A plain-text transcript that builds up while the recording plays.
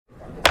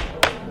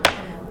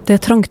Det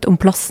trangt om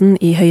plassen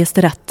i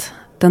Høyesterett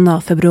denne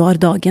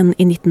februardagen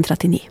i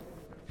 1939.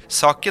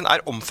 Saken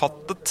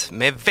omfattet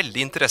med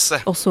veldig interesse.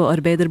 Også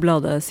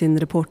Arbeiderbladet sin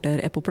reporter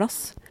på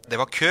plass. Det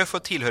var kø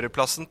for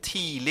tilhørerplassen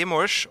tidlig i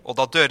morges, og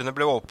da dørene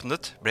ble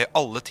åpnet, ble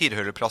alle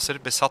tilhørerplasser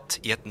besatt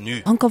i et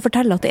nu. Han kan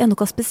fortelle at det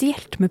noe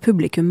spesielt med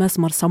publikummet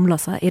som har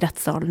samlet seg i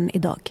rettssalen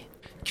i dag.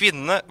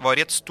 Kvinnene var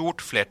i et stort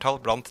flertall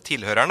blant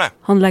tilhørerne.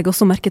 Han legger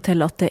også merke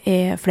til at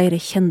det flere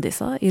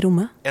kjendiser i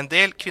rommet. En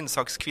del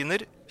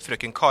kvinnesakskvinner,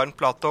 frøken Karen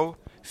Platow,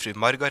 fru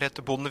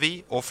Margarete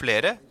Bondevie og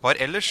flere var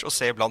ellers å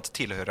se blant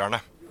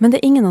tilhørerne. Men det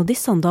ingen av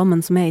disse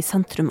damene som i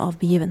sentrum av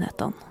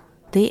begivenhetene.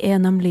 Det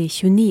nemlig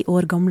 29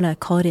 år gamle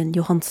Karin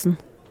Johansen.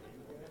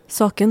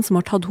 Saken som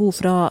har tatt hun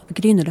fra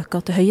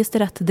Grünerløkka til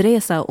Høyesterett dreier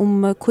seg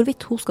om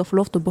hvorvidt hun skal få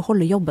lov til å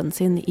beholde jobben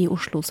sin i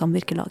Oslo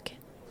Samvirkelag.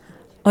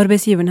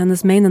 Arbeidsgiveren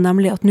hennes mener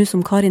nemlig at nå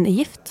som Karin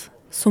gift,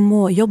 så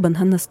må jobben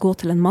hennes gå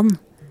til en mann.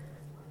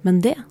 Men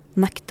det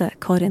nekter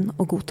Karin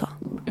å godta.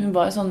 Hun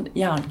var en sånn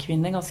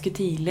jernkvinne ganske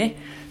tidlig,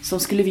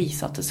 som skulle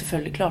vise at det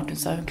selvfølgelig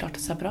hun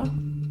klarte seg bra.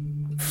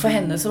 For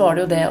henne så var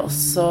det jo det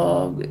også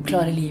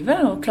klare livet,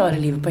 og klare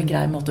livet på en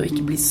grei måte, og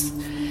ikke bli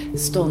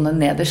stående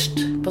nederst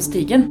på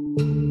stigen.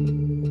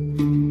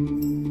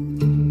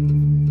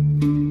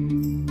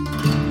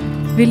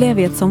 Vi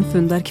lever i et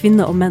samfunn der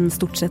kvinner og menn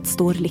stort sett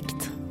står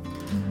likt.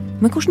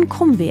 Men hvordan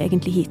kom vi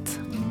egentlig hit?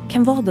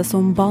 Hvem var det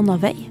som bana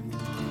vei?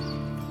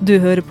 Du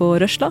hører på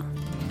Røsla.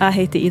 Jeg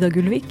heter Ida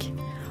Gullvik.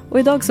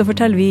 Og i dag så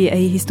forteller vi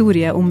en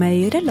historie om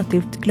en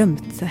relativt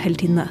glemt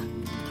heltinne.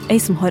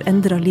 En som har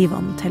endret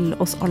livene til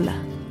oss alle.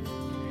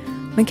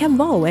 Men hvem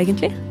var hun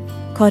egentlig?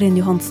 Karin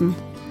Johansen.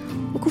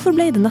 Og hvorfor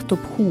ble det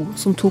nettopp hun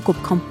som tok opp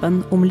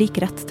kampen om lik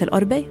rett til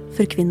arbeid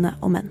for kvinner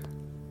og menn?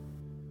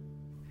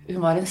 Hun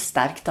var en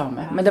sterk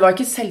dame. Men det var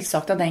ikke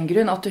selvsagt av den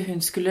grunn at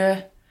hun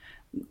skulle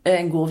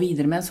gå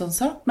videre med en sånn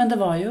sak, men det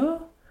var jo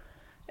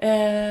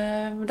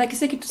det ikke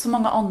sikkert så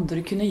mange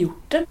andre kunne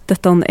gjort det.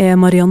 Dette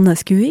Marianne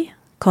Skui,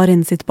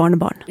 Karin sitt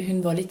barnebarn.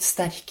 Hun var litt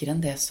sterkere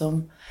enn det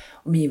som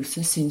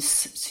omgivelsene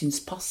syns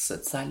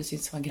passet seg, eller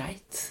syns var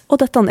greit. Og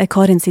dette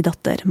Karin sin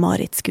datter,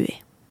 Marit Skui.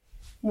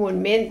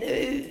 Moren min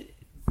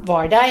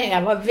var der,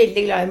 jeg var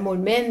veldig glad i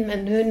moren min,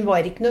 men hun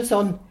var ikke noe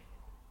sånn.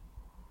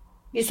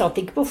 Vi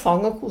satt ikke på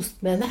fang og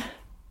koste med henne.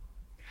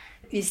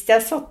 Hvis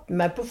jeg satte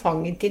meg på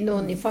fanget til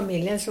noen i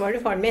familien, så var det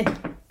faren min.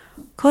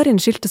 Karin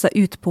skilte seg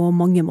ut på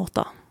mange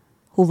måter.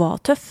 Hun var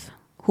tøff,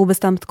 hun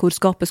bestemte hvor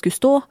skapet skulle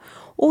stå,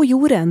 og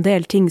gjorde en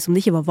del ting som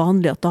det ikke var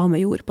vanlig at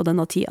damer gjorde på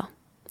denne tida.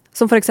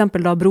 Som for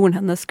eksempel da broren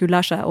hennes skulle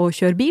lære seg å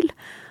kjøre bil,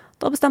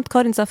 da bestemte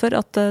Karin seg for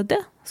at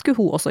det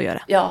skulle hun også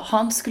gjøre. Ja,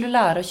 han skulle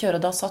lære å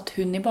kjøre, da satt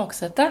hun i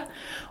baksetet.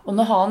 Og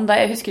når han,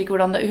 jeg husker ikke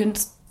hvordan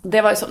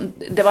det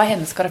var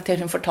hennes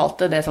karakter, hun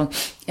fortalte det sånn,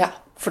 ja.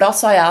 For da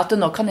sa jeg at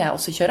nå kan jeg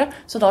også kjøre,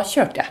 så da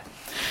kjørte jeg.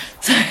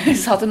 Så jeg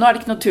sa at nå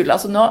det ikke noe tull,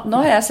 altså nå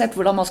har jeg sett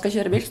hvordan man skal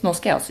kjøre bil, så nå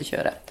skal jeg også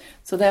kjøre.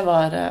 Så det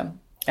var,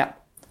 ja.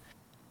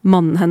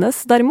 Mannen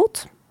hennes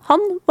derimot,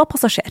 han var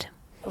passasjer.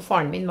 Og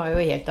faren min var jo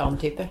en helt annen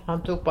type.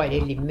 Han tok bare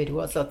liv med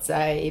ro og satt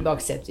seg i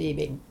baksetet i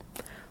bilen.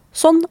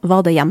 Sånn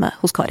var det hjemme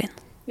hos Karin.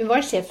 Hun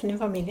var sjefen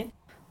i familien.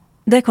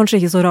 Det kanskje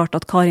ikke så rart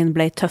at Karin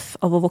ble tøff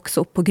av å vokse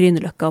opp på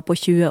Grünerløkka på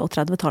 20- og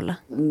 30-tallet.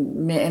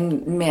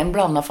 Med en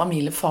blandet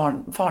familie.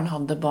 Faren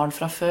hadde barn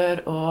fra før,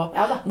 og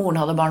ja,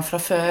 moren hadde barn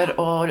fra før,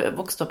 og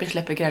vokste opp i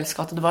Sleppegrells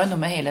gate. Det var jo noe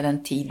med hele den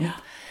tiden.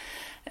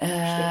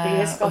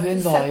 Og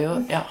hun var jo,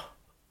 ja,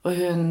 og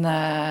hun...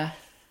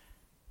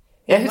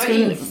 Jeg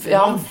husker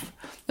ja,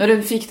 når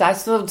hun fikk deg,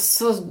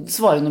 så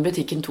var hun i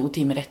butikken 2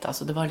 timer etter.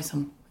 Altså det var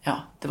liksom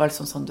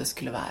sånn det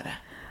skulle være.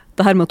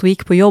 Det her med at hun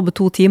gikk på jobb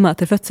 2 timer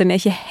etter fødselen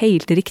ikke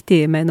helt riktig,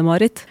 mener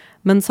Marit.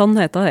 Men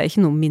sannheten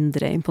ikke noe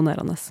mindre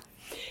imponerende.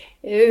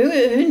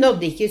 Hun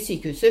nådde ikke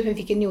sykehuset. Hun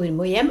fikk en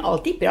jordmor hjem.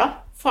 Alt gikk bra.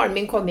 Faren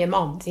min kom hjem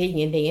an til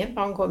ingenting.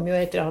 Han kom jo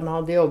etter han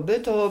hadde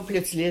jobbet, og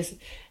plutselig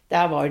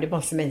der var det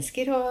masse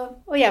mennesker,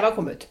 og jeg var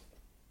kommet.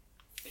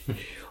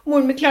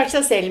 Moren min klarte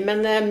seg selv,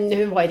 men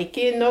hun var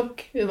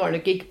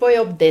nok ikke på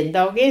jobb den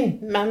dagen.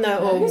 Men, det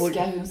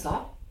husker jeg hun sa.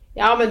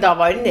 Ja, men da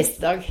var det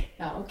neste dag.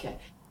 Ja, ok.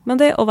 Men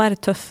det å være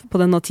tøff på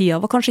denne tida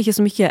var kanskje ikke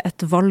så mye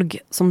et valg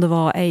som det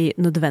var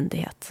en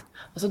nødvendighet.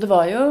 Altså det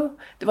var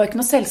ikke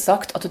noe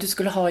selvsagt at du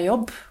skulle ha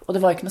jobb, og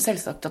det var ikke noe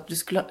selvsagt at du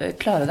skulle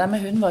klare deg,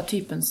 men hun var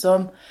typen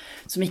som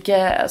ikke,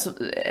 altså,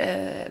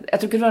 jeg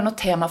tror ikke det var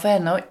noe tema for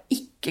henne å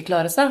ikke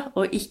klare seg,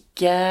 og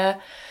ikke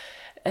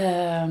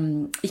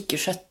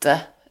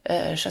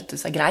skjøtte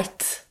seg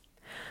greit.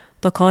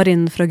 Da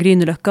Karin fra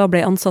Grünerløkka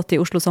ble ansatt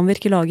i Oslo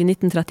Samvirkelag i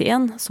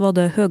 1931, så var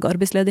det høy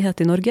arbeidsledighet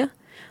i Norge.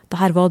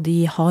 Dette var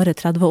de harde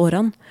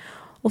 30-årene.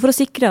 Og for å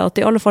sikre at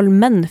i alle fall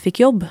menn fikk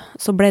jobb,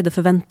 så ble det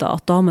forventet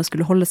at damer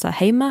skulle holde seg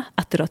hjemme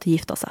etter at de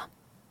gifta seg.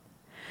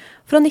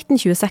 Fra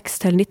 1926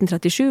 til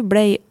 1937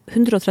 ble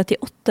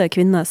 138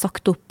 kvinner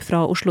sagt opp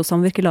fra Oslo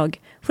Samvirkelag,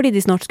 fordi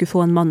de snart skulle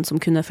få en mann som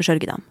kunne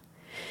forsørge dem.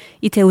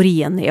 I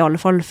teorien i alle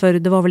fall, for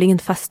det var vel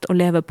ingen fest å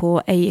leve på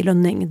ei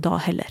lønning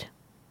da heller.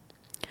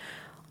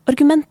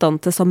 Argumentene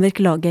til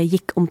Samvirkelaget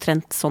gikk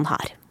omtrent sånn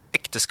her.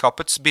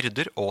 Ekteskapets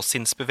byrder og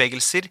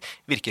sinnsbevegelser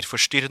virker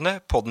forstyrrende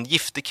på den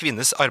gifte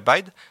kvinnes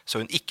arbeid,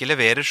 så hun ikke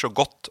leverer så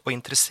godt og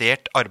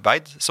interessert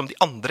arbeid som de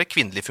andre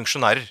kvinnelige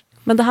funksjonærer.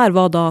 Men det her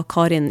var da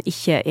Karin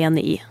ikke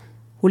enig i.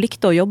 Hun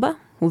likte å jobbe,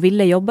 hun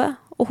ville jobbe,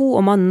 og hun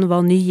og mannen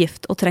var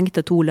nygift og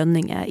trengte 2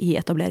 lønninger i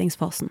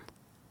etableringsfasen.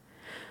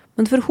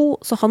 Men for hun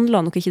så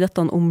handlet nok ikke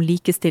dette om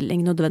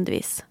likestilling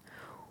nødvendigvis.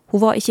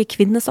 Hun var ikke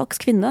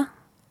kvinnesakskvinne,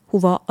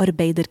 hun var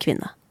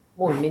arbeiderkvinne.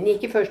 Moren min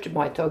gikk i 1.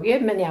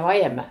 mai-toget, men jeg var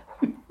hjemme.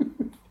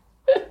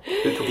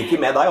 Du tok ikke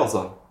med deg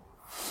altså?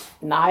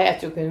 Nei, jeg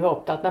tror ikke hun var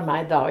opptatt av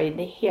meg da i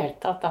det hele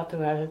tatt. Da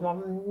tror jeg hun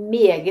var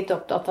meget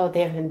opptatt av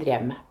det hun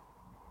drev med.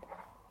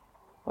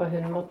 Og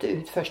hun måtte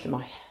ut 1.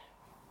 mai.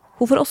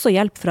 Hun får også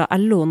hjelp fra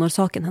LO når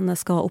saken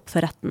hennes skal opp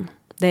for retten.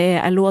 Det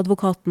er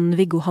LO-advokaten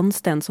Viggo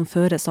Hansten som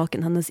fører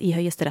saken hennes i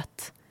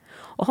Høyesterett.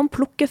 Og han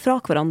plukker fra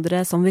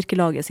hverandre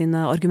samvirkelaget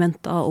sine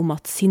argumenter om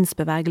at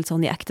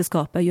sinnsbevegelsene i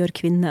ekteskapet gjør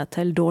kvinner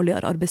til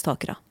dårligere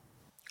arbeidstakere.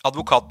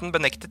 Advokaten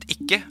benektet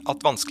ikke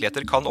at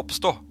vanskeligheter kan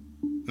oppstå.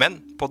 Men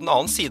på den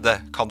annen side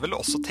kan vel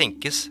også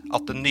tenkes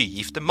at en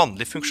nygifte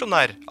mannlig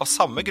funksjonær av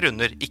samme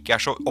grunner ikke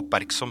er så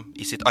oppmerksom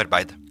i sitt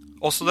arbeid.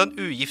 Også den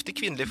ugifte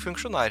kvinnelige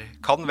funksjonær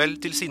kan vel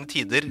til sine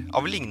tider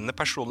av lignende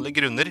personlige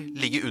grunner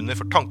ligge under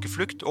for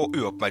tankeflukt og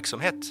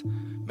uoppmerksomhet.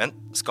 Men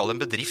skal en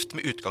bedrift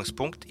med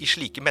utgangspunkt i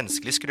slike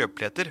menneskelige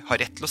skrøpeligheter ha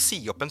rett til å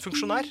si opp en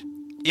funksjonær?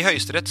 I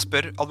Høyesterett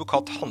spør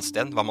advokat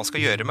Hansten hva man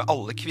skal gjøre med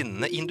alle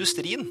kvinnene i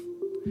industrien.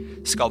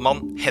 Skal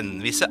man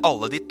henvise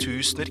alle de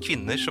tusener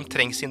kvinner som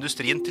trengs i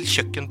industrien til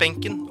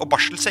kjøkkenbenken og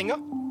barselsenga?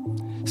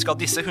 Skal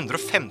disse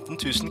 115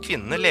 000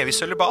 kvinnene leve i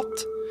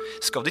sølibat?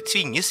 Skal de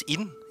tvinges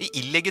inn i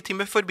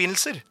illegitime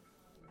forbindelser?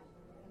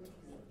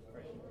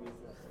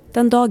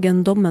 Den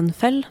dagen dommen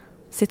fell,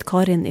 sitter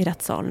Karin i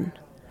rettssalen.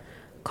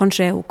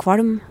 Kanskje er hun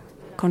kvalm,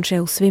 kanskje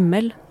er hun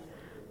svimmel.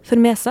 For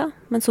med seg,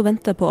 mens hun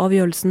venter på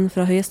avgjørelsen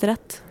fra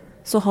Høyesterett,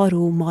 så har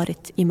hun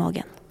Marit i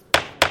magen.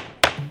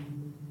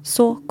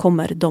 Så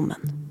kommer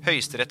dommen.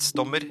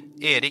 Høyesterettsdommer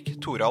Erik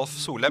Toralf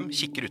Solem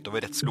kikker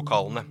utover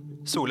rettslokalene.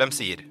 Solem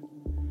sier: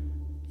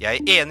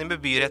 Jeg er enig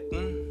med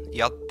byretten i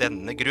at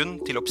denne grunn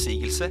til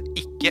oppsigelse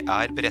ikke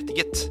er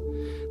berettiget,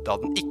 da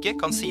den ikke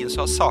kan sies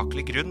å ha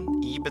saklig grunn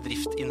i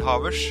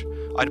bedriftinnehavers,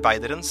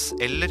 arbeiderens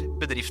eller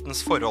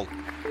bedriftens forhold.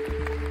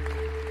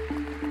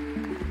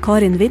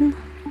 Karin vinner,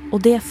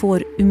 og det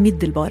får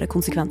umiddelbare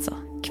konsekvenser.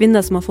 Kvinner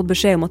som har fått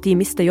beskjed om at de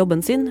mister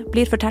jobben sin,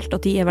 blir fortalt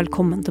at de er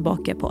velkommen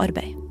tilbake på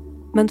arbeid.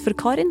 Men for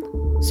Karin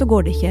så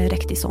går det ikke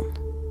riktig sånn.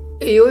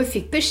 Jo, hun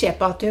fikk beskjed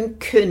på at hun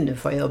kunne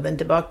få jobben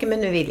tilbake,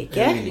 men hun ville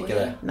ikke. Hun ville ikke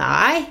det.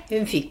 Nei,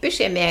 hun fikk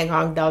beskjed med en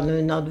gang da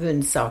hun hadde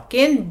vunnet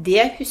saken.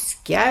 Det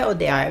husker jeg, og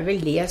det har jeg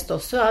vel lest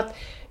også, at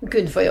hun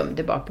kunne få jobben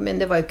tilbake.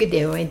 Men det var jo ikke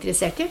det hun var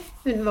interessert i.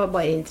 Hun var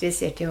bare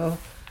interessert i å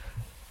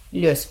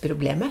løse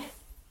problemet.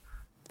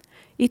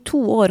 I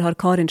 2 år har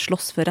Karin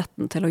slåss for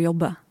retten til å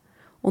jobbe.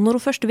 Og når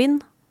hun først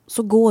vinner,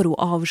 så går hun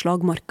av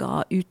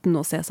slagmarka uten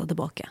å se seg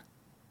tilbake.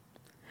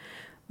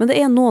 Men det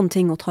er noen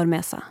ting hun tar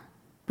med seg.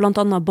 Blant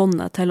annet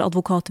båndet til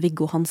advokat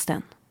Viggo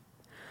Hansten.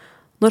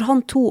 Når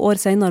han 2 år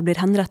senere blir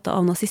henrettet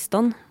av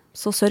nazistene,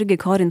 så sørger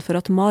Karin for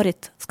at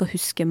Marit skal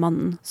huske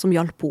mannen som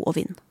hjalp henne å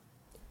vinne.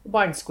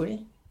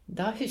 Barneskolen.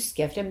 Da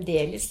husker jeg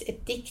fremdeles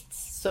et dikt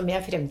som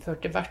jeg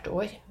fremførte hvert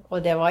år.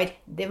 Og det var: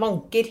 Det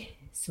vanker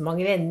så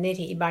mange venner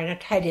i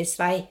Bernhard Herres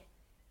vei.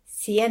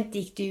 Sent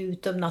gikk de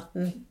ut om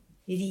natten,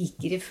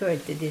 rikere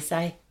følte de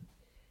seg.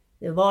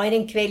 Det var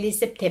en kveld i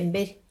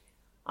september,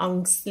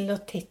 angsten lå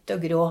tett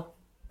og grå.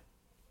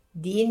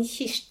 Din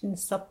Kirsten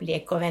satt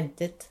blek og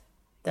ventet,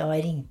 da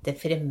ringte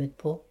fremmed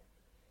på.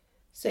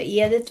 Så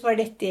edet var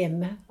dette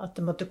hjemme, at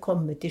det måtte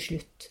komme til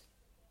slutt.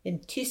 En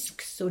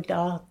tysk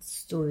soldat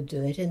stod i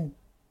døren,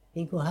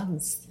 Viggo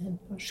Hansen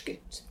var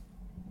skutt.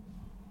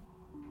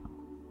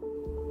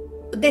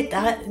 Og dette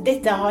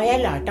har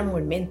jeg lært av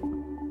moren min.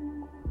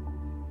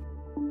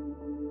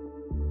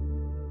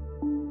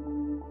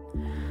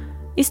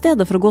 I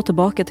stedet for å gå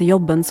tilbake til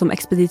jobben som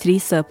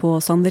ekspeditrise på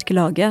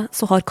samvirkelaget,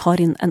 så har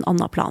Karin en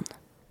annen plan.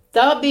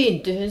 Da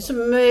begynte hun som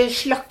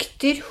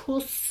slakter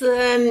hos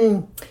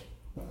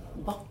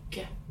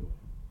Bakke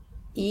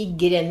i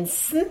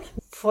Grensen,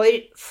 for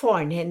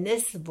faren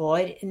hennes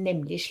var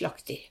nemlig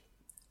slakter.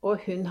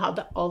 Og hun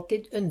hadde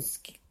alltid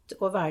ønsket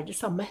å være det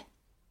samme.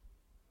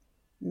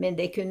 Men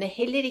det kunne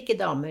heller ikke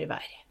damer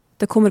være.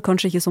 Det kommer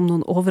kanskje ikke som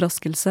noen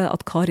overraskelse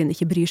at Karin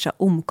ikke bryr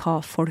seg om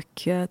hva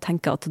folk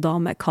tenker at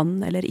damer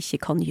kan eller ikke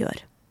kan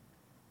gjøre.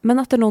 Men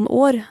etter noen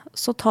år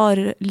så tar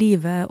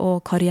livet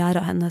og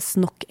karrieren hennes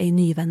nok en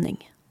ny vending.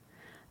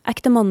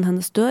 Ektemannen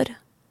hennes dør,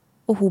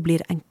 og hun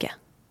blir enke.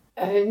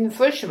 Hun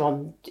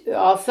forsvant,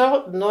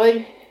 altså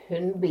når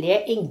hun ble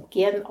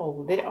enke i en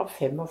alder av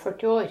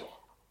 45 år.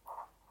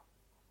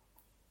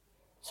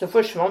 Så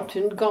forsvant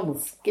hun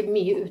ganske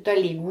mye ut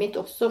av livet mitt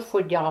også,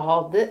 for da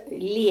hadde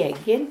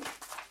legen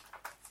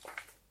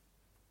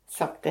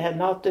sagt til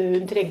henne at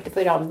hun trengte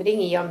forandring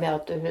i og med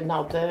at hun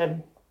hadde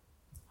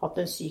hatt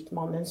en syk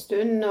mann en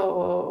stund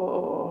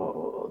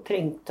og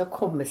trengte å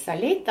komme seg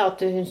litt.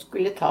 At hun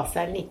skulle ta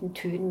seg en liten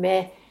tur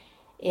med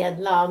en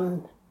eller annen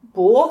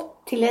båt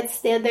til et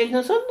sted eller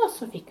noe sånt, og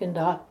så fikk hun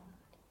da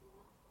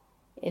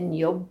en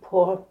jobb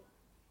på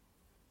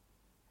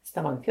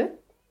Stavangerfjorden.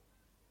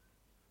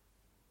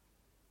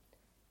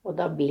 Og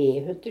da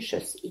ble hun til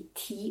sjøs i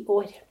 10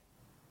 år.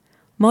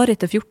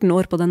 Marit 14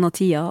 år på denne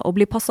tida og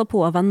blir passet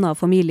på av venner av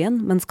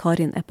familien mens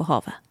Karin på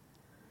havet.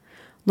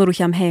 Når hun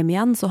kommer hjem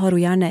igjen, så har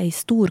hun gjerne en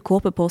stor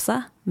kåpe på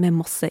seg med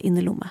masse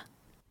innelomme.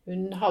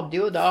 Hun hadde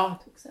jo da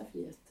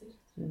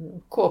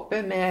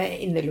kåpe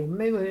med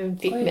innelomme, hvor hun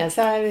fikk med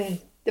seg,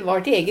 det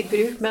var til eget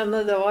bruk, men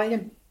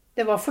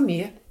det var for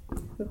mye.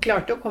 Hun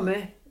klarte å komme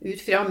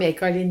ut fra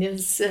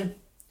Amerikalinjens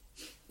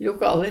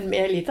lokaler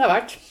med litt av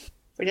hvert,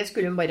 for det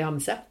skulle hun bare ha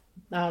med seg.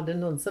 Da hadde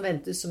noen som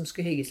ventet som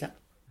skulle hygge seg.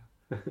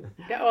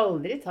 Det har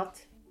aldri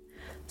tatt.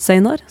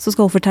 Senere så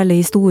skal hun fortelle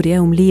historie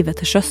om livet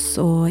til sjøs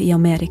og i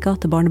Amerika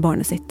til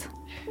barnebarnet sitt.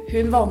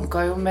 Hun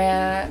vanka jo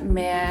med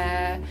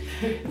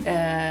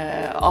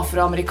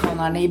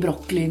afroamerikanerne i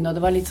Brooklyn, og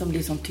det var litt sånn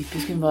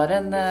typisk. Hun var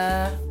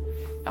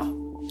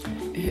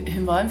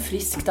hun var en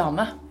frisk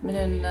dame, men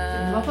hun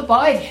var på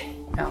bar.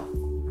 Ja.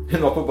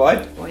 Hun var på bar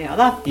Ja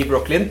da. I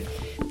Brooklyn.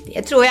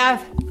 Det tror jeg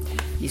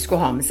de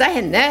skulle ha med seg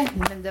henne,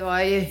 men det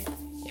var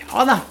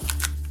ja da.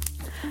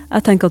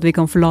 Jeg tenker at vi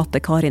kan forlate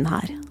Karin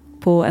her,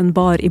 på en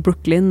bar i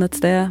Brooklyn et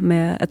sted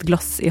med et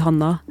glass i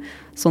handa.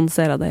 Sånn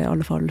ser jeg det i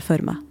alle fall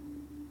for meg.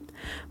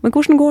 Men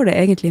hvordan går det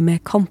egentlig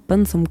med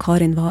kampen som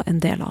Karin var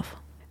en del av?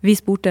 Vi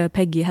spurte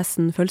Peggy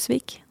Hessen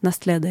Følsvik,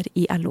 nestleder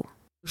i LO.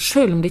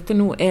 Selv om dette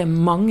nå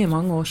mange,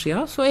 mange år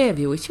siden, så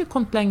vi jo ikke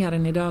kommet lenger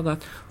enn i dag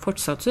at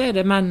fortsatt så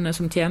det mennene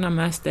som tjener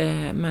mest,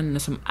 det mennene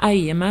som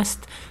eier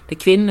mest, det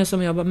kvinner som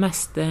jobber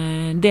mest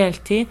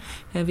deltid.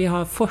 Vi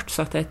har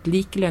fortsatt et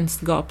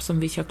likelønnsgap som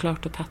vi ikke har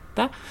klart å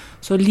tette.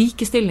 Så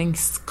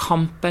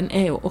likestillingskampen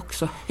jo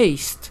også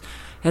høyst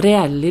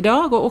reell i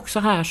dag, og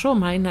også her så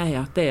mener jeg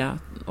at det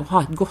å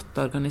ha et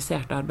godt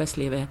organisert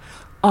arbeidsliv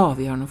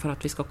avgjørende for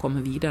at vi skal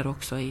komme videre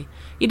også i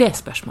det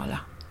spørsmålet.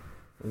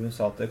 Hun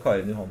sa at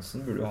Karin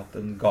Johansen burde jo hatt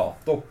en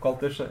gate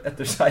oppkalt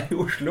etter seg i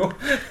Oslo.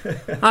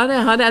 Ja, det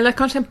hadde, eller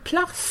kanskje en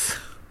plass.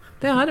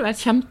 Det hadde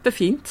vært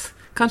kjempefint.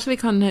 Kanskje vi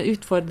kan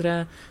utfordre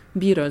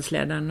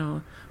byrådslederen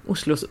og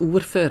Oslos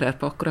ordfører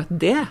på akkurat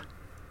det.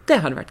 Det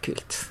hadde vært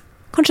kult.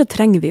 Kanskje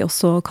trenger vi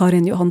også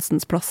Karin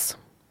Johansens plass,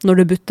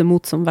 når det butter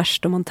mot som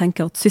verst og man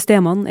tenker at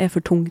systemene for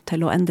tunge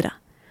til å endre.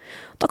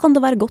 Da kan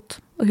det være godt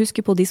å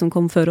huske på de som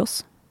kom før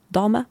oss.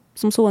 Dame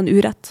som så en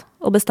urett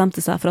og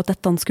bestemte seg for at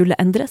dette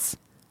skulle endres.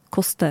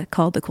 Koste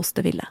hva det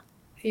koste ville.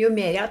 Jo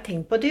mer jeg har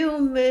tenkt på det, jo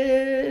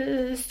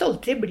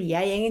stoltere blir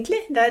jeg egentlig.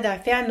 Det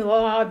derfor jeg nå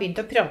har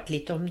begynt å prate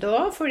litt om det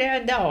også, for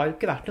det har jo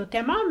ikke vært noe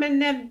tema, men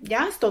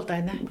jeg stolt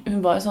av henne.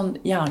 Hun var en sånn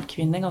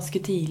jernkvinne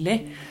ganske tidlig,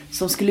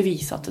 som skulle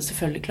vise at det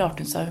selvfølgelig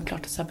klarte hun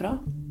klarte seg bra.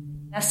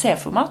 Jeg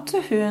ser for meg at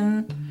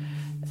hun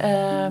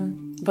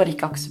bare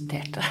ikke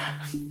aksepterte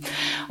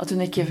at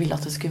hun ikke ville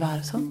at det skulle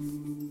være sånn.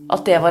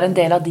 At det var en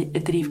del av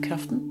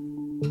drivkraften.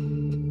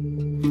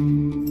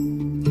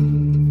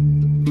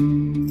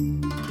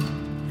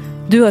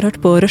 Du har hørt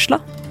på Røsla,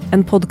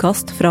 en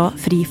podcast fra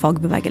Fri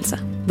Fagbevegelse.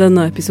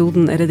 Denne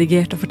episoden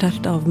redigert og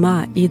fortalt av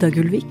meg, Ida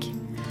Gullvik.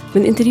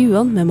 Men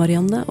intervjuene med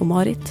Marianne og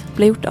Marit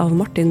ble gjort av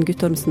Martin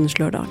Guttormsen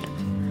Slørdal.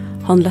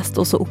 Han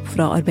leste også opp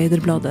fra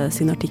Arbeiderbladet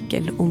sin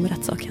artikkel om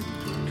rettssaken.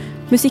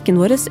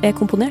 Musikken vår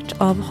komponert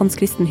av Hans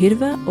Kristen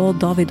Hyrve og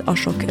David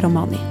Ashok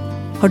Ramani.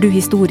 Har du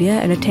historie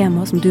eller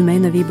tema som du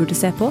mener vi burde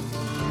se på?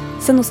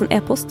 Send oss en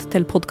e-post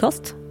til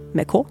podcast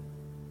med k,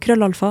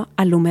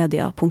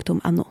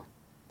 @lomedia.no.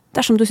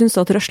 Dersom du synes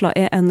at Røsla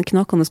en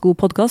knakende god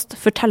podcast,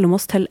 fortell om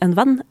oss til en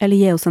venn, eller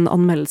gi oss en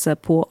anmeldelse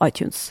på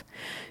iTunes.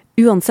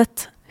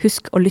 Uansett,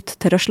 husk å lytte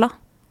til Røsla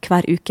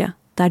hver uke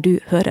der du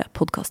hører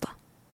podcaster.